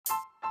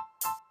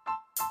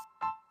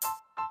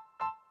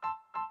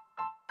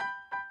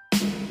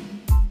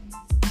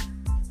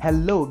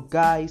Hello,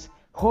 guys.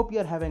 Hope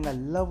you're having a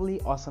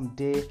lovely, awesome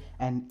day.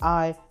 And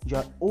I,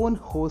 your own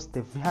host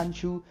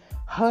Divyanshu,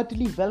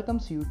 heartily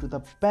welcomes you to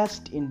the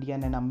best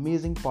Indian and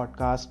amazing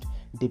podcast,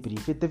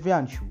 Debrief with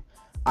Divyanshu.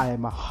 I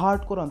am a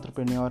hardcore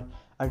entrepreneur,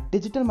 a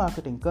digital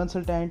marketing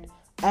consultant,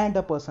 and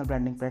a personal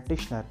branding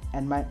practitioner.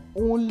 And my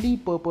only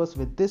purpose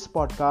with this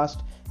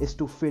podcast is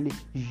to fill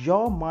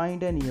your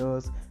mind and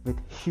ears with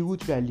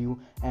huge value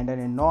and an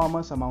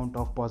enormous amount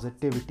of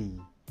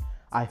positivity.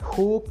 I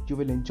hope you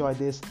will enjoy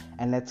this,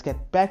 and let's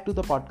get back to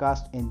the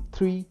podcast in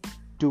 3,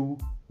 2,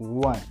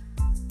 1.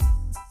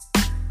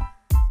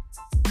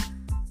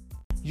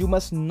 You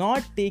must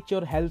not take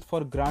your health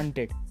for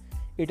granted.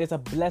 It is a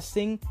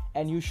blessing,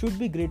 and you should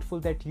be grateful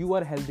that you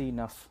are healthy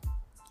enough.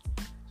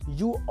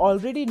 You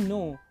already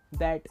know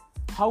that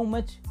how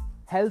much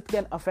health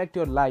can affect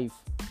your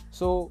life.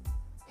 So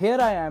here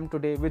I am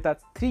today with a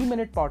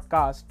 3-minute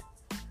podcast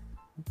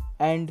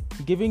and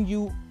giving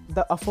you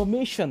the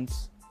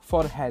affirmations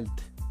for health.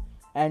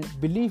 And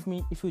believe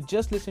me, if you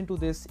just listen to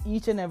this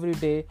each and every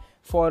day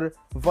for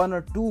 1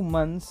 or 2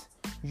 months,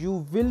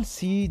 you will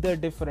see the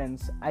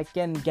difference. I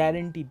can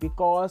guarantee,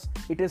 because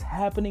it is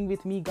happening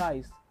with me,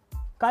 guys.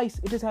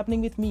 It is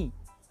happening with me.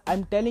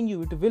 I'm telling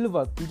you, it will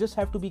work. You just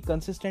have to be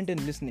consistent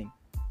in listening.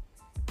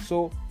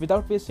 So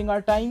without wasting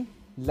our time,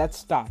 let's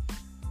start.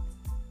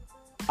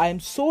 I am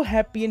so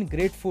happy and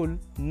grateful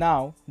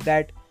now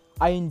that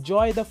I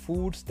enjoy the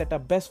foods that are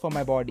best for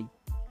my body.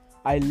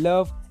 I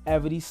love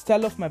every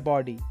cell of my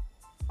body.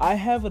 I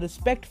have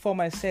respect for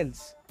my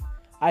cells.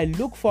 I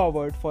look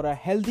forward for a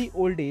healthy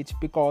old age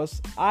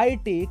because I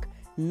take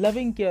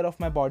loving care of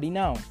my body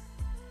now.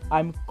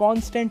 I'm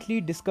constantly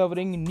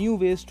discovering new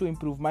ways to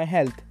improve my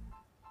health.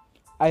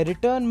 I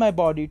return my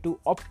body to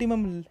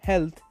optimum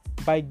health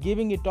by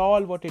giving it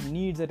all what it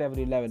needs at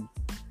every level.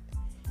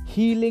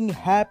 Healing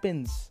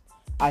happens.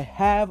 I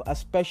have a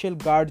special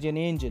guardian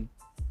angel.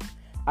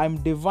 I'm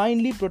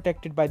divinely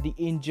protected by the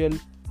angel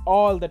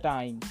all the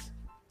times.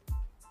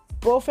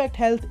 Perfect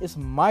health is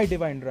my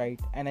divine right,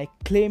 and I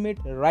claim it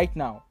right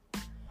now.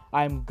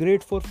 I am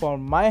grateful for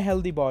my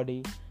healthy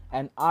body,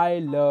 and I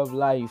love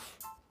life.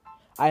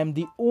 I am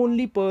the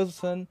only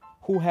person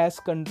who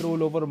has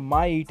control over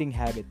my eating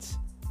habits.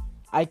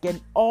 I can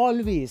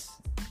always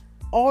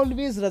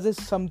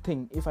resist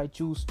something if I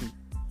choose to.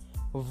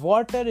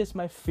 Water is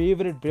my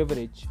favorite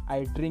beverage.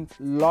 I drink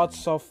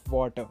lots of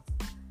water.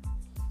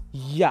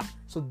 Yeah,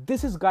 so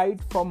this is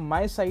guide from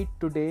my side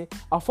today,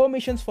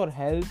 affirmations for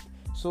health.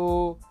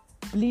 So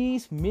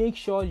please make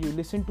sure you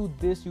listen to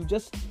this. You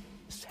just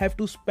have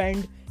to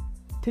spend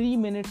 3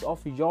 minutes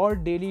of your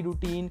daily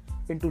routine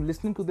into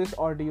listening to this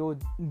audio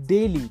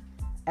daily,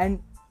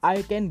 and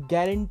I can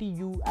guarantee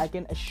you, I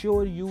can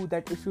assure you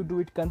that if you do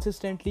it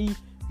consistently,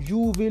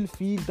 you will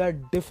feel the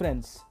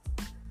difference.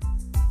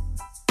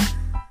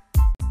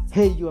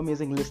 Hey, you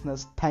amazing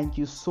listeners, thank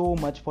you so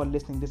much for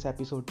listening this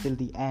episode till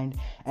the end,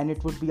 and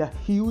it would be a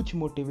huge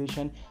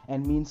motivation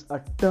and means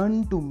a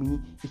ton to me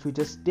if you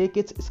just take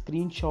its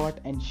screenshot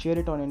and share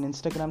it on an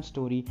Instagram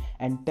story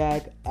and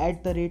tag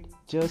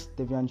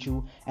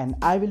 @justdivyanshu, and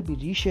I will be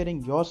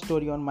resharing your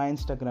story on my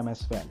Instagram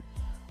as well.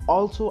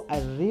 Also,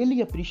 I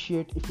really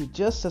appreciate if you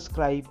just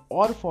subscribe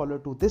or follow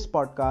to this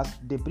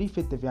podcast, Debrief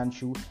with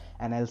Divyanshu,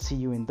 and I'll see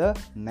you in the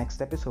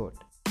next episode.